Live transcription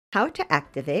How to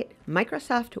activate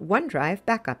Microsoft OneDrive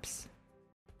backups.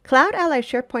 Cloud Ally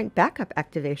SharePoint backup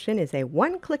activation is a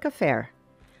one-click affair.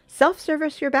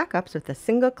 Self-service your backups with a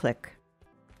single click.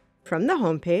 From the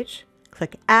home page,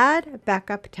 click Add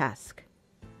Backup Task.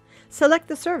 Select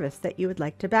the service that you would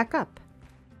like to back up.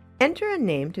 Enter a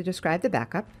name to describe the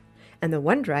backup and the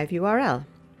OneDrive URL.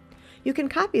 You can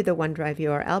copy the OneDrive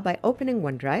URL by opening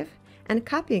OneDrive and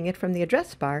copying it from the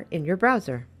address bar in your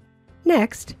browser.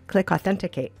 Next, click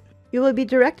Authenticate. You will be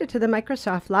directed to the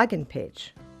Microsoft login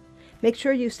page. Make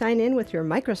sure you sign in with your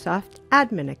Microsoft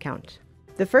admin account.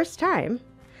 The first time,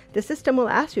 the system will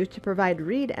ask you to provide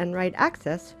read and write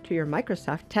access to your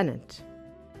Microsoft tenant.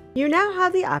 You now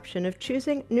have the option of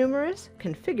choosing numerous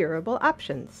configurable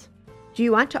options. Do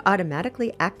you want to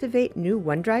automatically activate new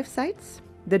OneDrive sites?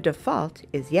 The default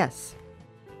is yes.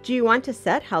 Do you want to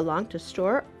set how long to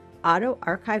store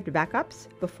auto-archived backups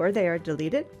before they are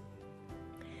deleted?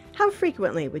 How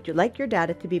frequently would you like your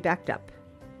data to be backed up?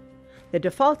 The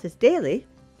default is daily,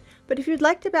 but if you'd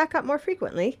like to back up more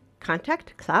frequently,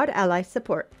 contact Cloud Ally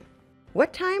support.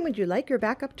 What time would you like your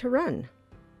backup to run?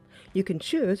 You can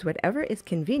choose whatever is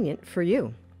convenient for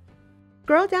you.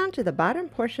 Scroll down to the bottom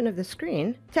portion of the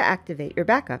screen to activate your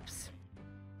backups.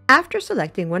 After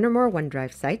selecting one or more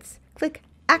OneDrive sites, click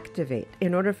Activate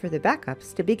in order for the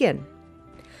backups to begin.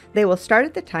 They will start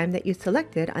at the time that you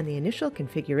selected on the initial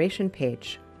configuration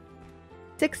page.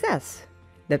 Success!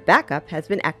 The backup has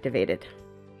been activated.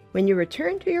 When you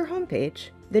return to your home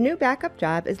page, the new backup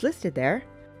job is listed there,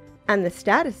 and the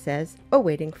status says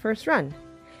Awaiting First Run,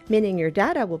 meaning your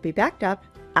data will be backed up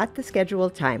at the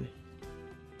scheduled time.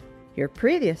 Your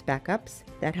previous backups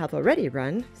that have already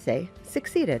run say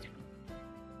Succeeded.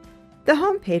 The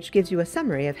home page gives you a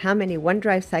summary of how many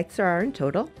OneDrive sites there are in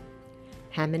total,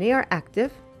 how many are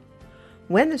active,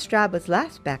 when this job was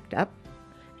last backed up,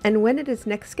 and when it is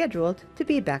next scheduled to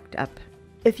be backed up.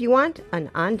 If you want an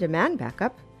on-demand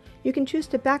backup, you can choose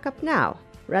to back up now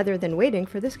rather than waiting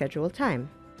for the scheduled time.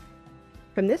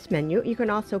 From this menu, you can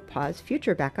also pause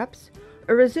future backups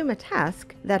or resume a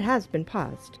task that has been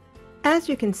paused. As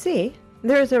you can see,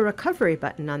 there is a recovery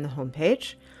button on the home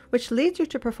page, which leads you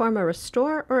to perform a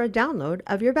restore or a download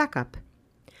of your backup.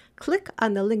 Click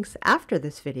on the links after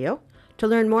this video to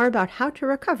learn more about how to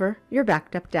recover your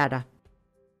backed up data.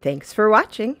 Thanks for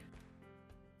watching.